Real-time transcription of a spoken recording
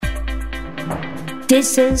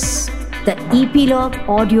This is the Epilogue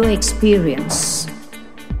Audio Experience.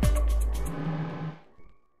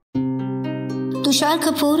 Tushar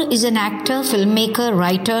Kapoor is an actor, filmmaker,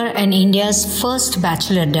 writer, and India's first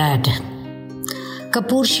bachelor dad.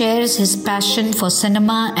 Kapoor shares his passion for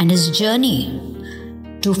cinema and his journey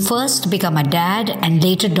to first become a dad and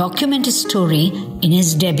later document his story in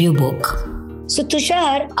his debut book. So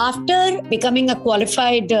Tushar, after becoming a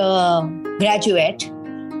qualified graduate,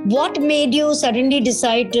 what made you suddenly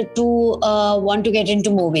decide to want to get into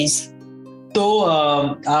movies? So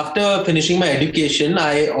after finishing my education,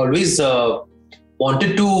 I always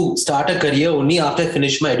wanted to start a career only after I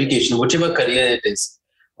finished my education, whichever career it is.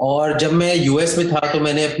 और जब मैं US में था तो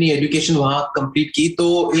मैंने अपनी education वहाँ complete की,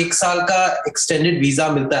 तो 1 साल का एक्सटेंडेड वीजा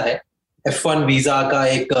मिलता है, F1 वीजा का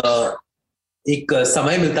एक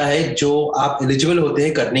समय मिलता है जो आप एलिजिबल होते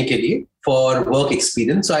हैं करने के लिए for work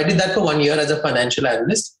experience. So I did that for 1 year as a financial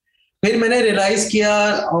analyst. फिर मैंने रियलाइज किया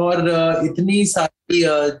और इतनी सारी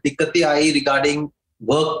दिक्कतें आई रिगार्डिंग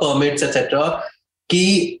वर्क परमिट्स एक्सेट्रा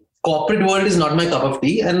कि corporate world is not my cup of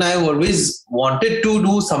tea and I always wanted to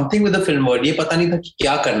do something with the film world. ये पता नहीं था कि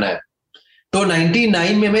क्या करना है. तो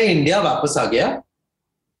 99 में मैं इंडिया वापस आ गया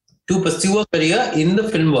to pursue a career in the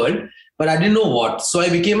film world, but I didn't know what. So I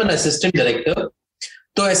became an assistant director.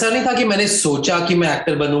 तो ऐसा नहीं था कि मैंने सोचा कि मैं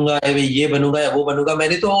एक्टर बनूंगा या ये बनूंगा या वो बनूंगा.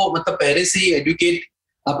 मैंने तो मतलब पहले से ही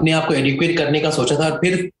अपने आप को एडुकेट करने का सोचा था.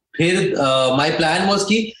 फिर माय प्लान वाज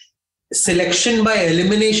कि सिलेक्शन बाय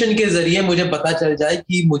एलिमिनेशन के जरिए मुझे पता चल जाए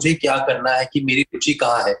कि मुझे क्या करना है, कि मेरी रुचि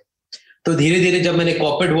कहाँ है. तो धीरे धीरे जब मैंने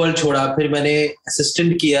कॉर्पोरेट वर्ल्ड छोड़ा, फिर मैंने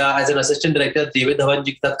असिस्टेंट किया as an assistant director Devendra Dhawan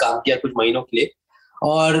जी के साथ काम किया कुछ महीनों के लिए.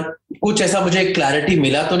 और कुछ ऐसा मुझे क्लैरिटी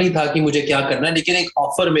मिला तो नहीं था कि मुझे क्या करना है, लेकिन एक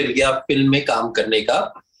ऑफर मिल गया फिल्म में काम करने का.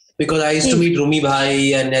 Because I used to meet Rumi भाई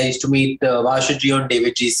and I used to meet Vashu ji on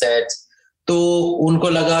David ji sets. तो उनको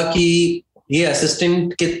लगा कि ये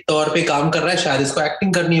असिस्टेंट के तौर पे काम कर रहा है, शायद इसको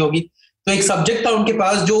एक्टिंग करनी होगी. तो एक सब्जेक्ट था उनके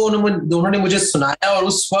पास जो उन्होंने मुझे सुनाया और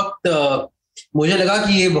उस वक्त मुझे लगा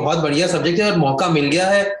कि ये बहुत बढ़िया सब्जेक्ट है और मौका मिल गया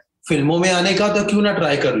है फिल्मों में आने का, तो क्यों ना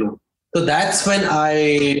ट्राई कर लूं. तो that's when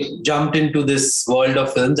I jumped into this world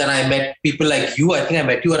of films and I met people like you. I think I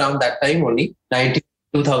met you around that time only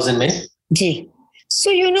 2000 में. जी.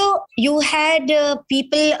 So, you had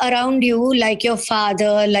people around you, like your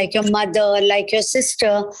father, like your mother, like your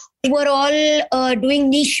sister, who were all doing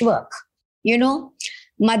niche work.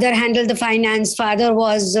 Mother handled the finance, father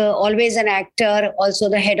was always an actor, also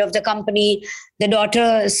the head of the company. The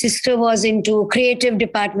sister was into creative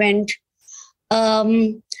department.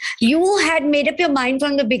 You had made up your mind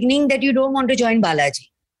from the beginning that you don't want to join Balaji.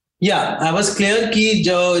 Yeah, I was clear कि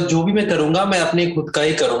जो भी मैं करूंगा मैं अपने खुद का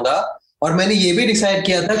ही करूंगा. और मैंने ये भी डिसाइड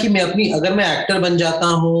किया था कि अगर मैं एक्टर बन जाता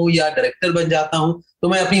हूँ या डायरेक्टर बन जाता हूँ तो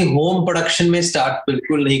मैं अपनी होम प्रोडक्शन में स्टार्ट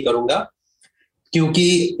बिल्कुल नहीं करूंगा.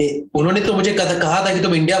 क्योंकि उन्होंने तो मुझे कहा था कि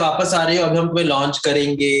तुम इंडिया वापस आ रहे हो, अभी हम तुम्हें लॉन्च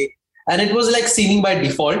करेंगे. And it was like सीनिंग by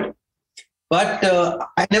default. But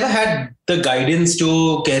I never had the guidance.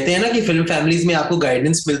 जो कहते हैं ना कि फिल्म फैमिलीज में आपको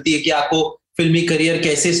गाइडेंस मिलती है कि आपको फिल्मी करियर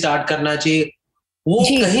कैसे स्टार्ट करना चाहिए, वो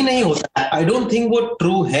कहीं नहीं होता. आई डोंट थिंक वो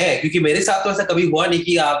ट्रू है, क्योंकि मेरे साथ तो ऐसा कभी हुआ नहीं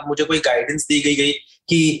कि आप मुझे कोई गाइडेंस दी गई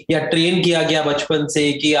कि या ट्रेन किया गया बचपन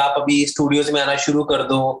से कि आप अभी स्टूडियोज में आना शुरू कर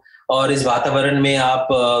दो और इस वातावरण में आप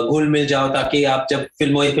घुल मिल जाओ ताकि आप जब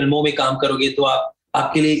फिल्मों में काम करोगे तो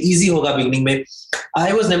आपके लिए इजी होगा बिगिनिंग में.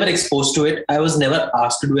 I was never expose to it. I was never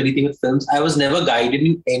asked to do anything with films. I was never guided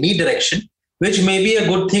in any direction, which may be a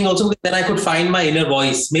good thing also, then I could find my inner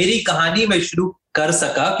voice. मेरी कहानी मैं शुरू कर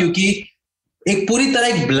सका क्योंकि एक पूरी तरह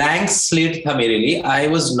एक ब्लैंक स्लेट था मेरे लिए. I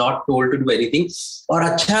was not told to do anything. और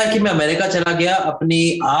अच्छा है कि मैं अमेरिका चला गया अपने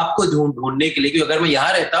आप को ढूंढने के लिए, क्योंकि अगर मैं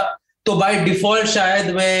यहाँ रहता तो बाय डिफॉल्ट शायद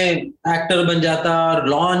मैं एक्टर बन जाता,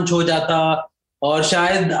 लॉन्च हो जाता और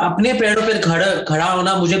शायद अपने पैरों पर खड़ा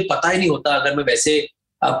होना मुझे पता ही नहीं होता अगर मैं वैसे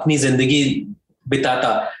अपनी जिंदगी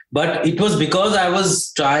बिताता. But it was because I was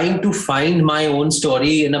trying to find my own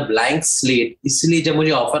story in a blank slate. इसलिए जब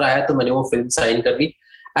मुझे ऑफर आया तो मैंने वो फिल्म साइन कर ली.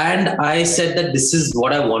 And I said that this is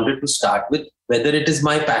what I wanted to start with. Whether it is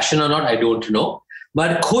my passion or not, I don't know.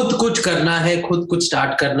 But खुद कुछ करना है, खुद कुछ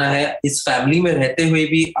स्टार्ट करना है. इस फैमिली में रहते हुए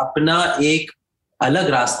भी अपना एक अलग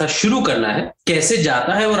रास्ता शुरू करना है. कैसे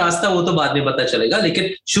जाता है वो रास्ता वो तो बाद में पता चलेगा, लेकिन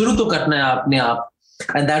शुरू तो करना है अपने आप.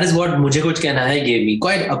 And that is what मुझे कुछ कहना है gave me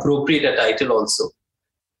quite appropriate a title also.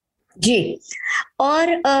 जी.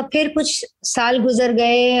 और फिर कुछ साल गुजर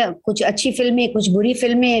गए, कुछ अच्छी फिल्में, कुछ बुरी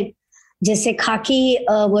फिल्में, जैसे खाकी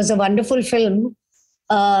वाज अ वंडरफुल फिल्म.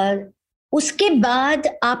 उसके बाद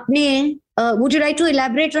आपने would you like to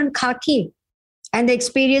elaborate on Khaki and the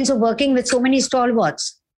experience of working with so many stalwarts?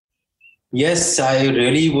 Yes, I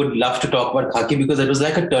really would love to talk about खाकी because it was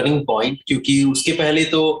like a turning point. क्योंकि उसके पहले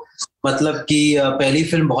तो मतलब कि पहली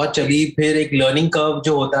film बहुत चली, फिर एक learning curve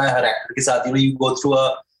जो होता है हर एक्टर के साथ, you go through a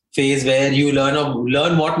phase where you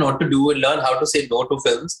learn what not to do and learn how to say no to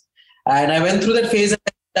films. And I went through that phase. And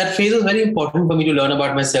that phase was very important for me to learn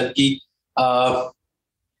about myself. कि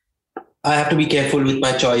I have to be careful with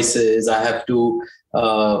my choices. I have to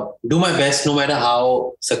do my best no matter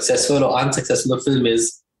how successful or unsuccessful the film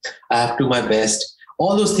is. I have to do my best.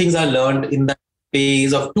 All those things I learned in that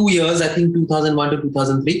phase of 2 years, I think 2001 to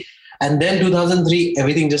 2003. And then 2003,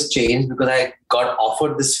 everything just changed because I got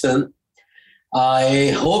offered this film.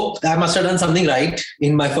 I hope I must have done something right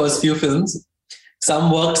in my first few films.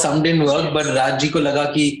 Some worked, some didn't work, but Raj ji को लगा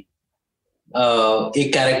कि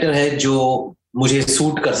एक character है जो मुझे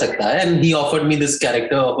suit कर सकता है, and he offered me this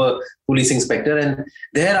character of a police inspector, and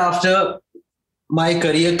thereafter my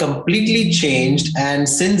career completely changed. And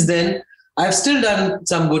since then, I've still done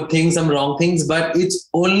some good things, some wrong things, but it's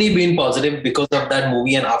only been positive because of that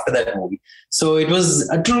movie and after that movie. So it was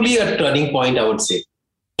truly a turning point, I would say.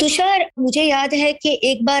 Tushar, मुझे याद है कि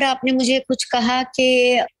एक बार आपने मुझे कुछ कहा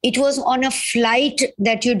कि it was on a flight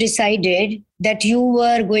that you decided that you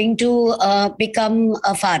were going to become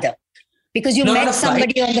a father because you met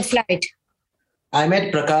somebody on the flight. I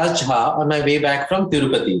met Prakash Jha on my way back from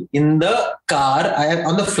Tirupati. In the car,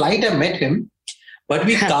 on the flight, I met him, but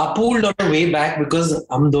we carpooled on the way back because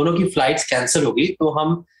हम दोनों की flights cancel हो गई. तो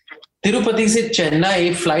हम तिरुपति से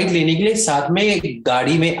Chennai flight लेने के लिए साथ में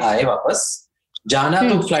गाड़ी में आए वापस. जाना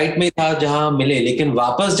तो फ्लाइट में था जहां मिले, लेकिन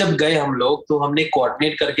वापस जब गए हम लोग तो हमने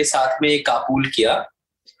कोऑर्डिनेट करके साथ में कार्पूल किया.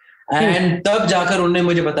 एंड तब जाकर उन्होंने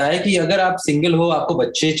मुझे बताया कि अगर आप सिंगल हो, आपको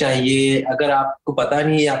बच्चे चाहिए, अगर आपको पता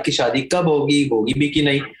नहीं है आपकी शादी कब होगी भी कि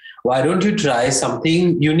नहीं, why don't you try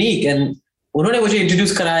something unique. And उन्होंने मुझे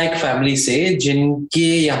इंट्रोड्यूस कराया एक फैमिली से जिनके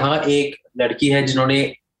यहाँ एक लड़की है जिन्होंने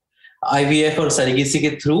IVF और सरेगेसी के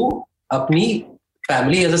थ्रू अपनी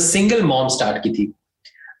family as a single mom start की थी,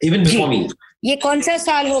 इवन बिफोर मी. ये कौन सा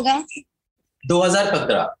साल होगा?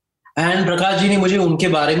 2015. एंड प्रकाश जी ने मुझे उनके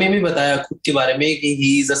बारे में भी बताया, खुद के बारे में, कि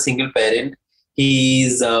he is a single parent.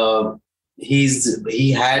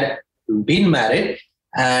 he had been married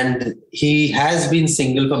and he has been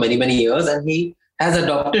single for many years, and he has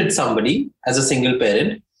adopted somebody as a single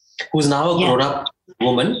parent who's now a grown up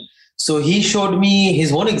woman. So he showed me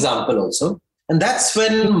his own example also, and that's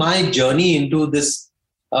when my journey into this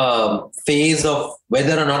phase of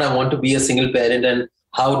whether or not I want to be a single parent and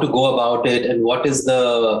how to go about it, and what is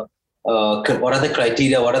the what are the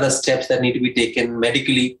criteria, what are the steps that need to be taken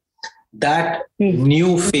medically, that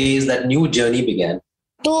new phase, that new journey began.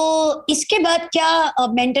 तो इसके बाद क्या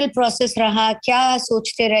mental process रहा, क्या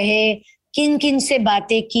सोचते रहे, किन किन से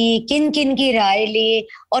बातें की, किन किन की राय ली,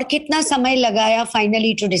 और कितना समय लगाया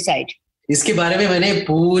फाइनली टू डिसाइड? इसके बारे में मैंने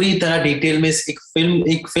पूरी तरह डिटेल में एक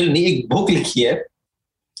फिल्म नहीं, एक बुक लिखी है.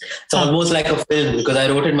 It's almost like a film because I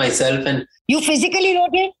wrote it myself. And you physically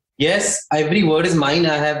wrote it? Yes, every word is mine.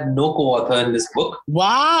 I have no co-author in this book.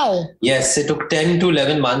 Wow. Yes, it took 10 to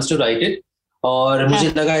 11 months to write it. और मुझे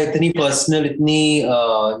लगा इतनी personal, इतनी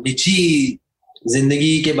निजी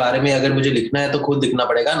जिंदगी के बारे में अगर मुझे लिखना है तो खुद लिखना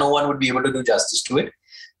पड़ेगा. No one would be able to do justice to it.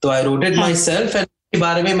 तो I wrote it myself. And इसके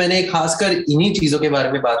बारे में मैंने खासकर इन्हीं चीजों के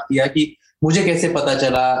बारे में बात किया कि मुझे कैसे पता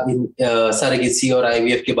चला सरेगेसी और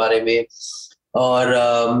IVF के बारे में, और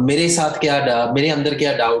मेरे साथ मेरे अंदर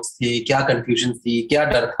क्या डाउट्स थे, क्या कंफ्यूजन थी, क्या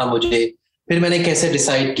डर था मुझे, फिर मैंने कैसे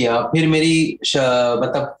डिसाइड किया, फिर मेरी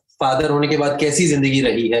मतलब फादर होने के बाद कैसी जिंदगी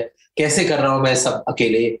रही है, कैसे कर रहा हूं मैं सब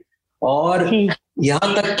अकेले, और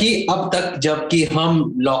यहाँ तक कि अब तक जबकि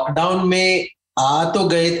हम लॉकडाउन में आ तो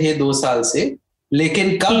गए थे 2 साल से,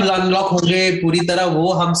 लेकिन कब अनलॉक होंगे पूरी तरह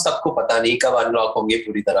वो हम सबको पता नहीं, कब अनलॉक होंगे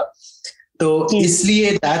पूरी तरह. तो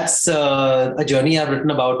इसलिए that's a journey I have written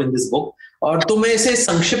about in this book. और तो मैं इसे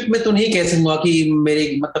संक्षिप्त में तो नहीं कह सकूंगा कि मेरे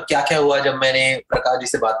मतलब क्या क्या हुआ जब मैंने प्रकाश जी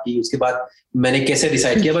से बात की, उसके बाद मैंने कैसे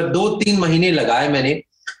डिसाइड किया. बट 2-3 महीने लगाए मैंने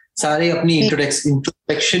सारे अपनी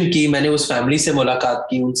इंट्रोस्पेक्शन की. मैंने उस फैमिली से मुलाकात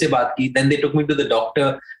की, उनसे बात की. Then they took me to the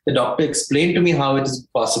doctor explain to me how it is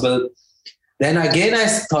possible. Then again I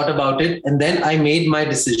thought about it and then I made my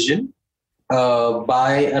decision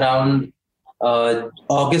by around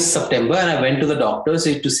August, September, and I went to the doctor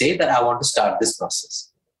to say that I want to start this process.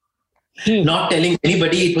 Not telling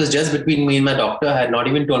anybody, it was just between me and my doctor. I had not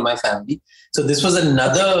even told my family. So this was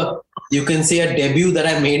another, you can say, a debut that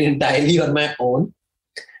I made entirely on my own.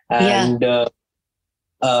 And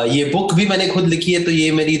ये book भी मैंने खुद लिखी है, तो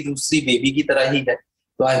ये मेरी दूसरी बेबी की तरह ही है.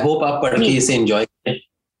 तो I hope आप पढ़ के इसे enjoy करें.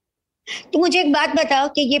 तो मुझे एक बात बताओ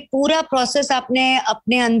कि ये पूरा प्रोसेस आपने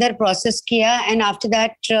अपने अंदर प्रोसेस किया, and after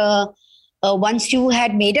that once you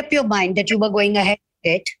had made up your mind that you were going ahead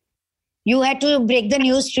with it, you had to break the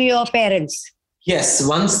news to your parents. Yes,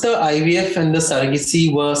 once the IVF and the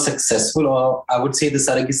surrogacy were successful, or I would say the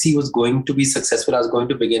surrogacy was going to be successful, I was going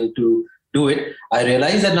to begin to do it. I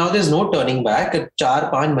realized that now there's no turning back.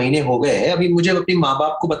 4-5 महीने हो गए हैं, अभी मुझे अपनी माँ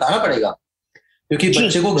बाप को बताना पड़ेगा, क्योंकि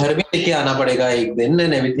बच्चे को घर में लेके आना पड़ेगा एक दिन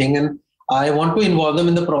and everything. And I want to involve them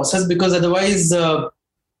in the process because otherwise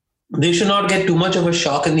they should not get too much of a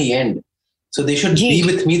shock in the end. So they should be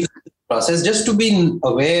with me through the process just to be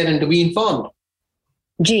aware and to be informed.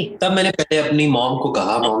 जी. तब मैंने पहले अपनी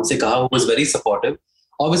mom से कहा, who was very supportive.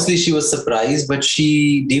 Obviously she was surprised, but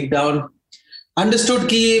she deep down understood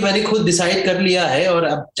कि मैंने खुद decide कर लिया है, और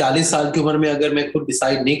अब 40 साल की उम्र में अगर मैं खुद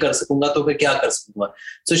डिसाइड नहीं कर सकूंगा तो फिर क्या कर सकूंगा.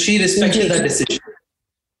 So she respected that decision.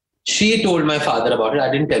 She told my father about it.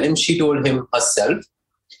 I didn't tell him. She told him herself,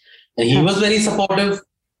 and he was very supportive.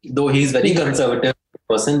 Though he's very conservative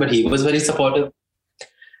person, but he was very supportive.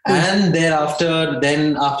 And thereafter,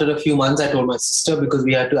 then after a few months, I told my sister because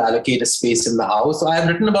we had to allocate a space in the house. So I have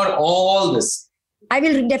written about all this. I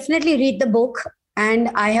will definitely read the book. And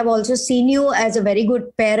I have also seen you as a very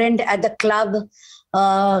good parent at the club,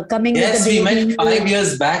 coming with the baby. Yes, we met 5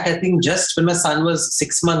 years back, I think, just when my son was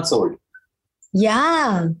 6 months old.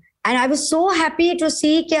 Yeah. And I was so happy to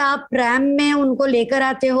see कि आप pram में उनको लेकर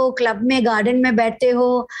आते हो, club में, garden में बैठते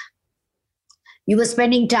हो. You were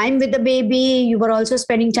spending time with the baby. You were also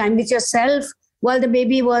spending time with yourself while the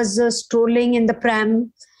baby was strolling in the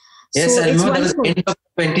pram. Yes, so I remember that was end of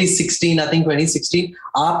 2016, I think 2016.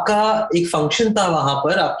 आपका एक function था वहां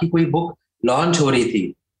पर, आपकी कोई book launch हो रही थी.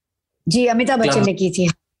 जी, अमिताभ बच्चन ने की थी.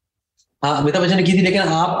 हाँ, अमिताभ बच्चन ने की थी, लेकिन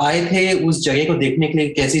आप आए थे उस जगह को देखने के लिए,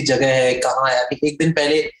 कैसी जगह है, कहाँ है. एक दिन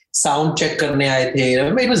पहले साउंड चेक करने आए थे.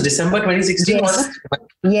 Remember, it was December 2016.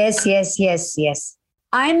 Yes.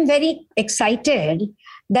 I'm very excited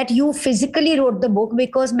that you physically wrote the book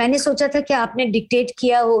because मैंने सोचा था कि आपने डिक्टेट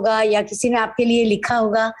किया होगा या किसी ने आपके लिए लिखा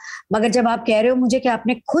होगा, मगर जब आप कह रहे हो मुझे कि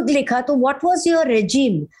आपने खुद लिखा, तो what was your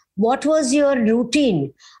regime? What was your routine?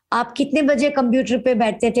 आप कितने बजे कंप्यूटर पे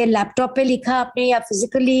बैठते थे? लैपटॉप पे लिखा आपने या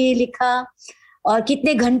फिजिकली लिखा? और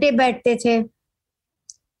कितने घंटे बैठते थे?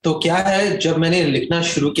 तो क्या है, जब मैंने लिखना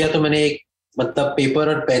शुरू किया तो मैंने एक मतलब पेपर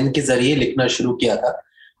और पेन के जरिए लिखना शुरू किया था,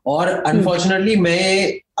 और अनफॉर्चुनेटली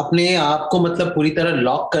मैं अपने आप को मतलब पूरी तरह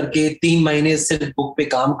लॉक करके 3 महीने सिर्फ बुक पे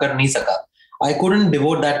काम कर नहीं सका. आई couldn't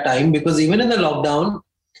devote that time because even in the lockdown,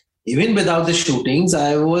 even without the shootings,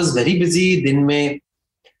 I was very busy. दिन में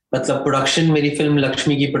मतलब प्रोडक्शन, मेरी फिल्म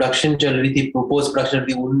लक्ष्मी की प्रोडक्शन चल रही थी, पोस्ट प्रोडक्शन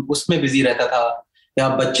थी, उसमें बिजी रहता था, या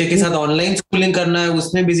बच्चे के साथ ऑनलाइन स्कूलिंग करना है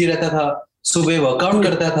उसमें बिजी रहता था. सुबह वर्कआउट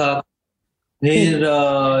करता था, फिर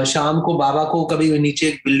शाम को बाबा को कभी नीचे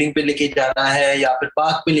एक बिल्डिंग पे लेके जाना है या फिर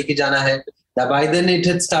पार्क पे लेके जाना है. By then it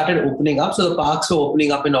had started opening up, so the parks were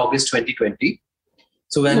opening up in August 2020.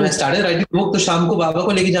 So when I started writing the book, तो शाम को बाबा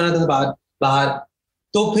को लेके जाना था बाहर.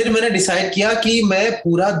 तो फिर मैंने डिसाइड किया कि मैं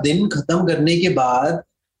पूरा दिन खत्म करने के बाद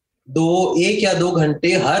 1 या 2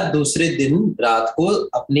 घंटे हर दूसरे दिन रात को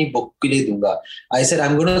अपनी बुक के लिए दूंगा. I said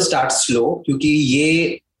I'm going to start slow, क्योंकि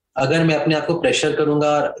ये अगर मैं अपने आप को प्रेशर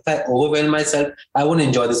करूंगा, if I overwhelm myself, I won't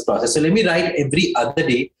enjoy this process. So let me write every other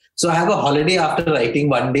day. So I have a holiday after writing.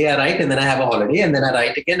 One day I write and then I have a holiday and then I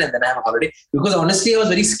write again and then I have a holiday. Because honestly, I was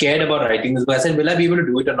very scared about writing this book. I said, will I be able to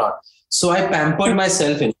do it or not? So I pampered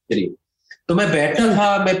myself initially. तो मैं बैठता था,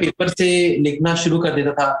 मैं paper से लिखना शुरू कर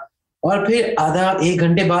देता था, और फिर आधा 1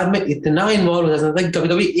 घंटे बाद मैं इतना इन्वॉल्व हो जाता था कि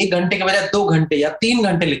कभी-कभी 1 घंटे के बजाय 2 घंटे या 3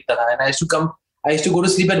 घंटे लिखता था. And I used to go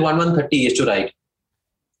to sleep at 1:30 used to write.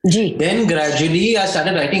 Ji. Then gradually I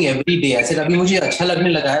started writing every day. I said अभी मुझे अच्छा लगने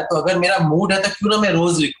लगा है, तो अगर मेरा मूड है तो क्यों ना मैं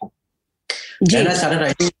रोज लिखूं. Then I started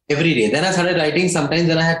writing every day. Then I started writing sometimes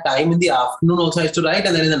when I had time in the afternoon also I used to write,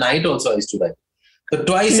 and then in the night also I used to write. So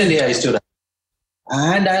twice a day I used to write.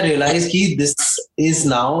 And I realized that this is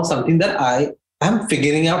now something that I am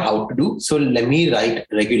figuring out how to do. So let me write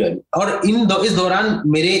regularly. और इस दौरान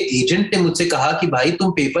मेरे agent ने मुझसे कहा कि भाई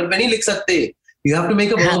तुम पेपर पे नहीं लिख सकते. You have to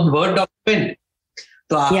make a Word document.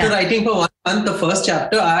 So after writing for 1 month, the first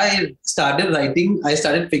chapter, I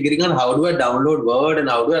started figuring out how do I download Word and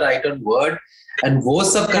how do I write on Word. And वो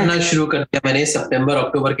सब करना शुरू कर दिया मैंने September,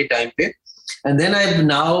 October के time पे. And then I've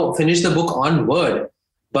now finished the book on Word.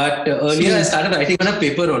 But earlier I started writing on a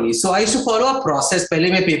paper only. So I used to follow a process.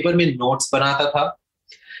 पहले मैं पेपर में notes बनाता था.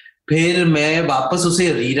 फिर मैं वापस उसे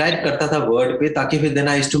rewrite करता था Word पे, ताकि फिर then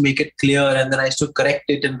I used to make it clear and then I used to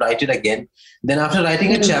correct it and write it again. Then after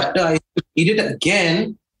writing a chapter, I used to read it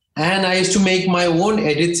again and I used to make my own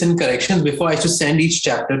edits and corrections before I used to send each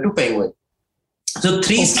chapter to Penguin. So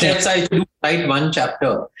 3 steps I used to do, write 1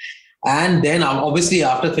 chapter. And then obviously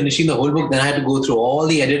after finishing the whole book, then I had to go through all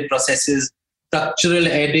the edit processes, structural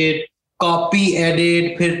edit, copy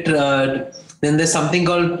edit, then there's something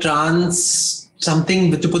called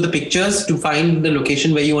something to put the pictures, to find the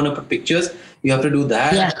location where you want to put pictures. You have to do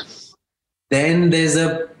that. Yeah. Then there's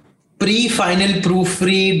a pre-final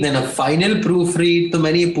proofread, then a final proofread. तो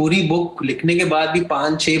मैंने ये पूरी book लिखने के बाद भी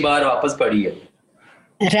 5-6 बार वापस पढ़ी है.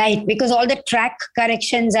 Right, because all the track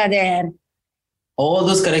corrections are there. All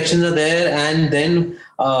those corrections are there, and then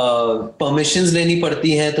permissions लेनी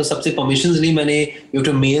पड़ती हैं. तो सबसे permissions ली मैंने. You have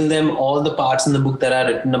to mail them all the parts in the book that are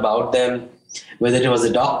written about them, whether it was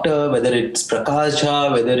a doctor, whether it's Prakash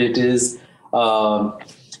Jha, whether it is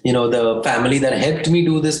the family that helped me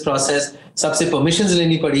do this process. सबसे permissions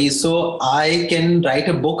लेनी पड़ी, so I can write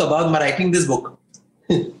a book about my writing this book.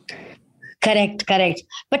 Correct.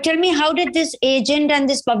 But tell me, how did this agent and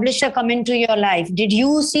this publisher come into your life? Did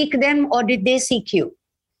you seek them or did they seek you?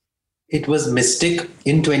 It was Mystic.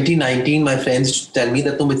 In 2019, my friends tell me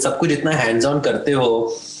that तुम सब कुछ इतना hands on करते हो,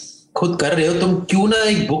 खुद कर रहे हो, तुम क्यों ना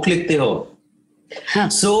एक book लिखते हो?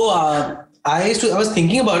 So I was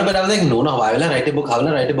thinking about it, but I was like, no, why will I write a book? How will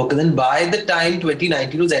I write a book? And then by the time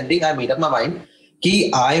 2019 was ending, I made up my mind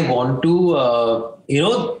that I want to,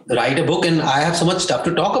 write a book, and I have so much stuff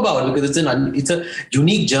to talk about because it's a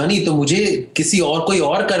unique journey. तो मुझे कोई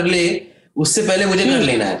और कर ले, उससे पहले मुझे कर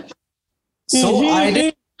लेना है. So I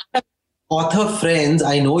did author friends.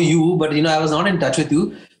 I know you, but I was not in touch with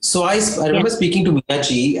you. So I remember speaking to Meena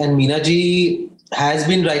Ji, and Meena Ji has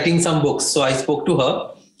been writing some books. So I spoke to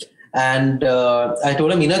her. And I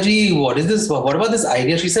told her, Meena Ji, what is this? What about this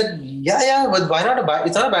idea? She said, yeah, but why not?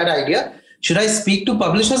 It's not a bad idea. Should I speak to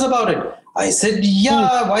publishers about it? I said,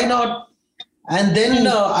 yeah, why not? And then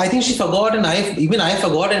I think she forgot, and I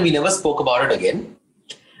forgot, and we never spoke about it again.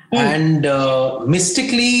 And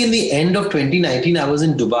mystically, in the end of 2019, I was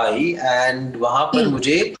in Dubai, and वहाँ पर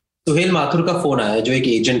मुझे सुहेल माथुर का phone आया, जो एक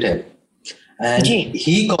agent है. And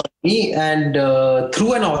he called me, and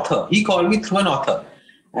through an author. He called me through an author.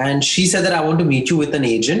 And she said that I want to meet you with an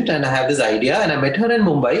agent, and I have this idea. And I met her in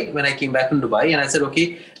Mumbai when I came back from Dubai, and I said,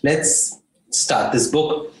 okay, let's start this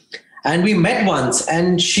book. And we met once,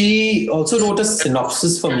 and she also wrote a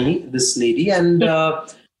synopsis for me, this lady. And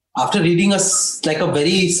after reading a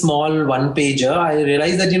very small one-pager, I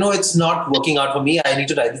realized that, it's not working out for me. I need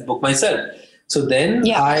to write this book myself. So then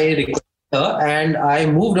I requested her, and I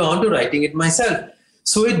moved on to writing it myself.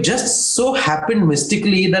 So it just so happened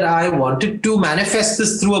mystically that I wanted to manifest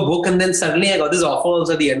this through a book, and then suddenly I got this offer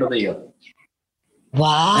also at the end of the year.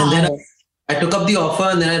 Wow. And then I took up the offer,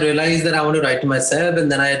 and then I realized that I want to write it myself,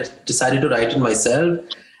 and then I decided to write it myself.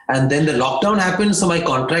 And then the lockdown happened, so my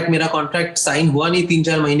contract sign हुआ नहीं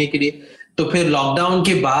 3-4 महीने के लिए. तो फिर lockdown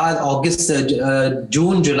के बाद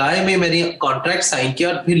जून जुलाई में मैंने कॉन्ट्रैक्ट साइन किया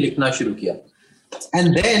और फिर लिखना शुरू किया.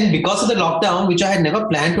 And then because of the lockdown, which I had never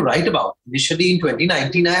planned to write about, initially in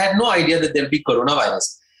 2019, I had no idea that there will be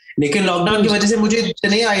coronavirus. लेकिन लॉकडाउन की वजह से मुझे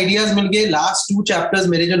इतने आइडियाज मिल गए. लास्ट 2 चैप्टर्स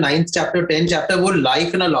मेरे जो 9th chapter 10th chapter वो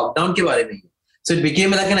लाइफ इन अ लॉकडाउन के बारे में है. So it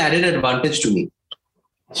became like an added advantage to me.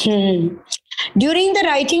 During the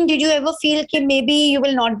writing, did you ever feel that maybe you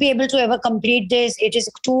will not be able to ever complete this? It is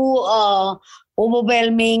too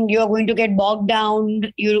overwhelming. You are going to get bogged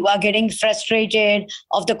down. You are getting frustrated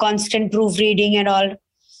of the constant proofreading and all.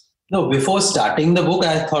 No, before starting the book,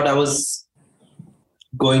 I thought I was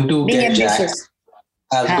going to get jacked.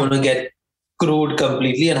 I was going to get screwed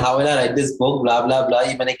completely. And how will I write this book? Blah, blah, blah.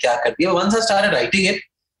 ये मैंने क्या कर दिया? Once I started writing it,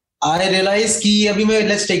 I realized कि अभी मैं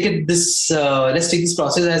let's take this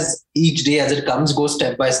process as each day as it comes, go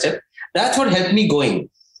step by step. That's what helped me going.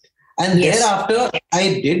 And thereafter,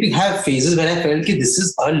 I did have phases where I felt कि this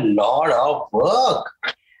is a lot of work.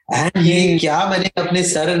 And ये क्या मैंने अपने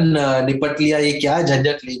sir निपट लिया, ये क्या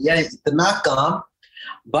झंझट ले लिया, इतना काम.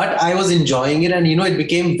 But I was enjoying it, and it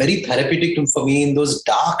became very therapeutic for me in those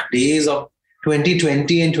dark days of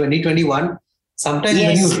 2020 and 2021. Sometimes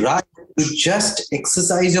when you write, you just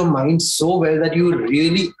exercise your mind so well that you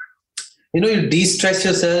really, you de-stress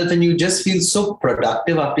yourself, and you just feel so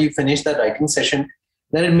productive after you finish that writing session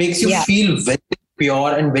that it makes you feel very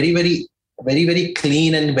pure and very, very, very, very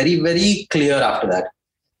clean and very, very clear after that.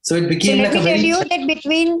 So it became like a very... Let me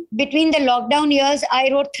tell you that between the lockdown years, I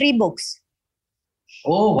wrote 3 books.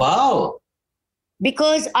 Oh, wow.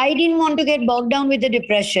 Because I didn't want to get bogged down with the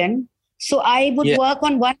depression. So I would work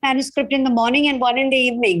on one manuscript in the morning and one in the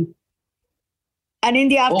evening. And in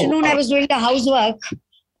the afternoon, I was doing the housework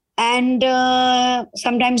and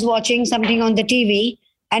sometimes watching something on the TV.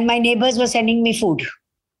 And my neighbors were sending me food.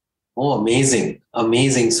 Oh, amazing.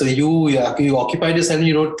 Amazing. So you occupied yourself and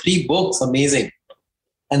you wrote 3 books. Amazing.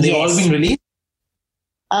 And they've all been released?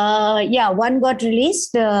 One got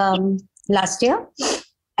released last year,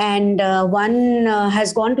 and one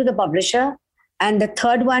has gone to the publisher, and the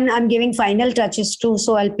third one I'm giving final touches to,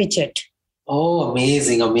 so I'll pitch it. Oh,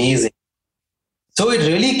 amazing. So it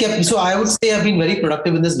really kept. So I would say I've been very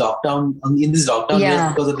productive in this lockdown. Years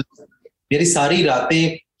because of this. मेरी सारी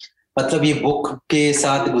रातें मतलब ये book के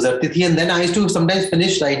साथ गुजरती थी, and then I used to sometimes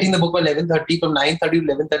finish writing the book by 11:30, from 9:30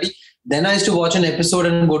 to 11:30. Then I used to watch an episode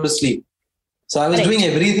and go to sleep. So I was doing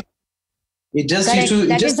everything. It just used to.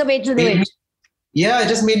 That is the way to do it. It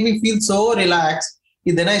just made me feel so relaxed.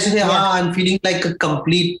 Then I used to say, I'm feeling like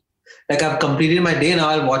I've completed my day. Now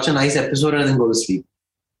I'll watch a nice episode and then go to sleep.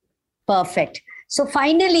 Perfect. So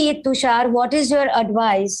finally, Tushar, what is your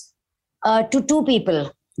advice to two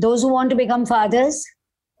people? Those who want to become fathers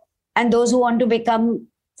and those who want to become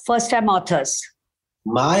first-time authors?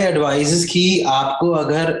 My advice is कि आपको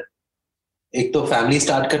अगर एक तो family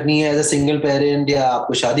start करनी है as a single parent या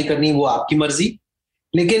आपको शादी करनी है, वो आपकी मर्जी,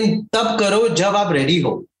 लेकिन तब करो जब आप रेडी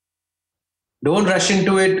हो. Don't rush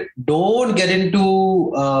into it. Don't get into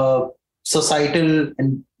societal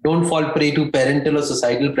and don't fall prey to parental or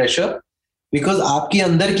societal pressure, because आपकी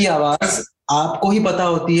अंदर की आवाज आपको ही पता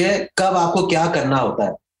होती है कब आपको क्या करना होता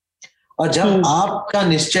है. और जब आपका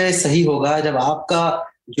निश्चय सही होगा, जब आपका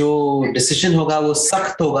जो डिसीजन होगा वो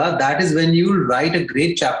सख्त होगा, that is when you write a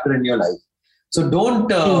great chapter in your life. So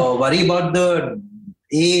don't worry about the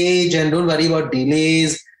age and don't worry about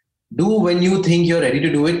delays. Do when you think you're ready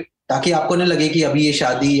to do it, ताकि आपको न लगे कि अभी ये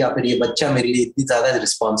शादी या फिर ये बच्चा मेरे लिए इतनी ज्यादा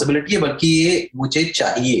रिस्पॉन्सिबिलिटी है, बल्कि ये मुझे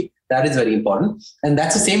चाहिए. That is very important. And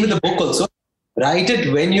that's the same with the book also. Write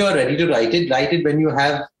it when you're ready to write it. Write it when you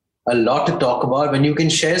have a lot to talk about, when you can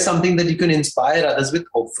share something that you can inspire others with,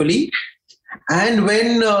 hopefully. And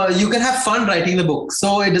when you can have fun writing the book.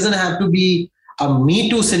 So it doesn't have to be a Me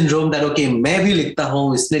Too syndrome that, okay, मैं भी लिखता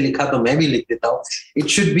हूँ, इसने लिखा तो मैं भी लिख देता हूँ. It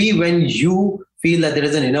should be when you feel that there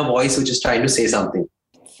is an inner voice which is trying to say something.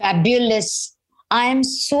 Fabulous. I am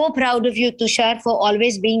so proud of you, Tushar, for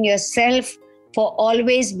always being yourself, for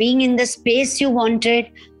always being in the space you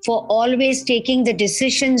wanted, for always taking the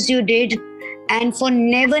decisions you did, and for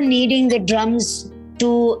never needing the drums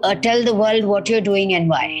to tell the world what you're doing and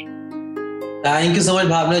why. Thank you so much,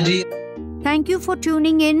 Bhavna ji. Thank you for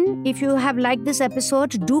tuning in. If you have liked this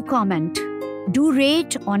episode, do comment. Do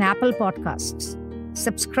rate on Apple Podcasts.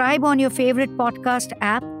 Subscribe on your favorite podcast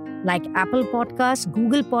app like Apple Podcasts,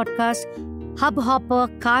 Google Podcasts, Hubhopper,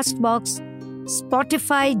 Castbox,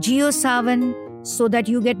 Spotify, JioSaavn, so that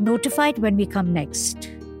you get notified when we come next.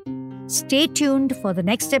 Stay tuned for the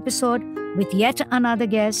next episode with yet another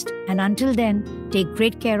guest, and until then, take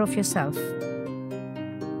great care of yourself.